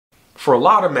For a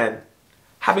lot of men,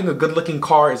 having a good-looking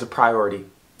car is a priority.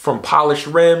 From polished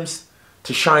rims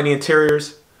to shiny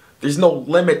interiors, there's no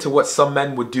limit to what some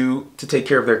men would do to take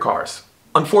care of their cars.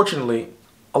 Unfortunately,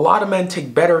 a lot of men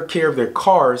take better care of their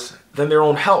cars than their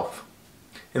own health.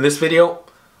 In this video,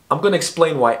 I'm going to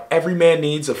explain why every man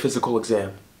needs a physical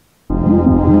exam.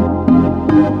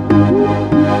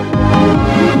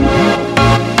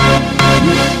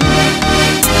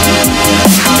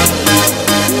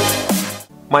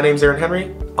 My name's Aaron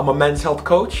Henry. I'm a men's health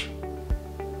coach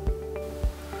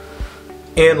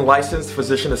and licensed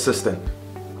physician assistant.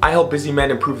 I help busy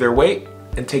men improve their weight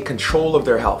and take control of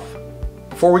their health.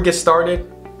 Before we get started,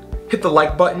 hit the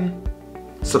like button,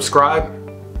 subscribe,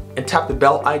 and tap the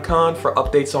bell icon for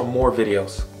updates on more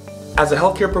videos. As a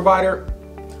healthcare provider,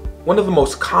 one of the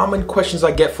most common questions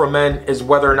I get from men is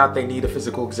whether or not they need a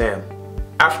physical exam.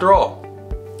 After all,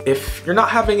 if you're not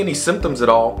having any symptoms at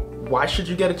all, why should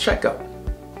you get a checkup?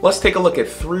 Let's take a look at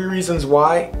 3 reasons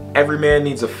why every man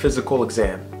needs a physical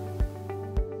exam.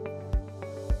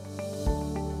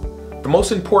 The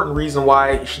most important reason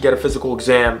why you should get a physical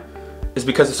exam is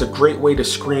because it's a great way to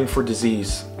screen for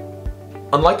disease.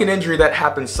 Unlike an injury that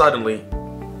happens suddenly,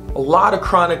 a lot of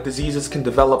chronic diseases can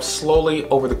develop slowly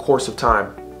over the course of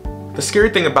time. The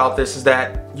scary thing about this is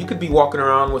that you could be walking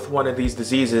around with one of these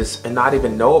diseases and not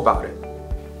even know about it.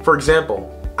 For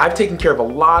example, I've taken care of a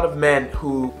lot of men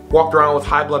who walked around with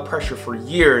high blood pressure for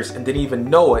years and didn't even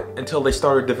know it until they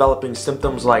started developing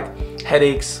symptoms like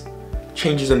headaches,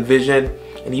 changes in vision,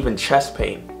 and even chest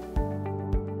pain.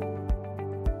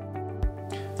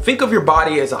 Think of your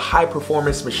body as a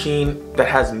high-performance machine that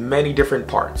has many different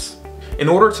parts. In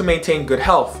order to maintain good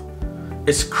health,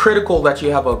 it's critical that you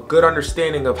have a good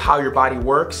understanding of how your body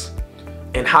works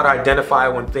and how to identify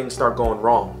when things start going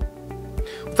wrong.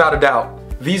 Without a doubt,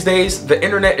 these days, the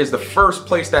internet is the first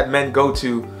place that men go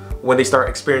to when they start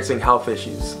experiencing health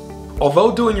issues.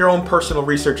 Although doing your own personal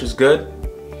research is good,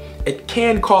 it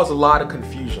can cause a lot of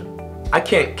confusion. I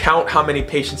can't count how many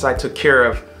patients I took care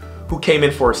of who came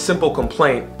in for a simple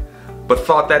complaint, but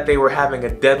thought that they were having a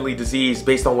deadly disease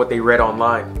based on what they read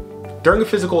online. During a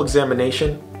physical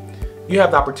examination, you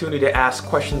have the opportunity to ask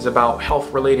questions about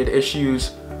health-related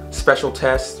issues, special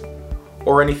tests,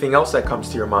 or anything else that comes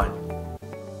to your mind.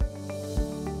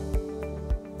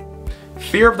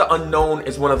 Fear of the unknown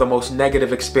is one of the most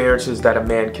negative experiences that a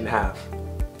man can have.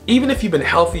 Even if you've been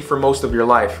healthy for most of your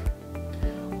life,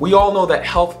 we all know that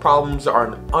health problems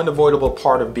are an unavoidable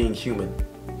part of being human.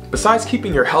 Besides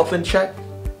keeping your health in check,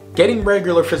 getting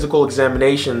regular physical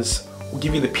examinations will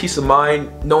give you the peace of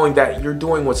mind knowing that you're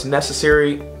doing what's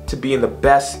necessary to be in the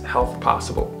best health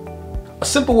possible. A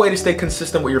simple way to stay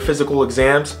consistent with your physical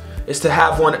exams is to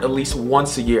have one at least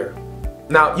once a year.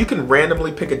 Now, you can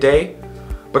randomly pick a day,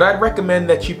 but I'd recommend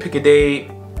that you pick a day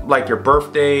like your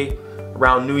birthday,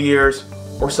 around New Year's,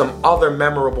 or some other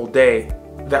memorable day.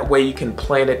 That way you can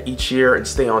plan it each year and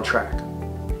stay on track.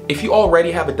 If you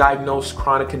already have a diagnosed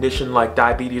chronic condition like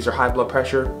diabetes or high blood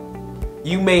pressure,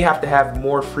 you may have to have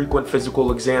more frequent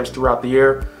physical exams throughout the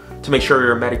year to make sure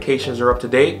your medications are up to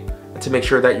date and to make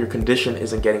sure that your condition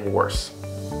isn't getting worse.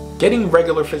 Getting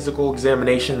regular physical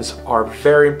examinations are a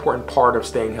very important part of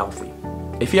staying healthy.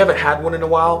 If you haven't had one in a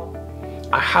while,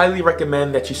 I highly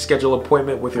recommend that you schedule an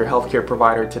appointment with your healthcare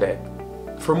provider today.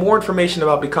 For more information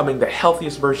about becoming the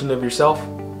healthiest version of yourself,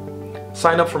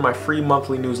 sign up for my free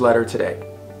monthly newsletter today.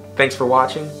 Thanks for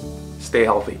watching. Stay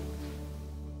healthy.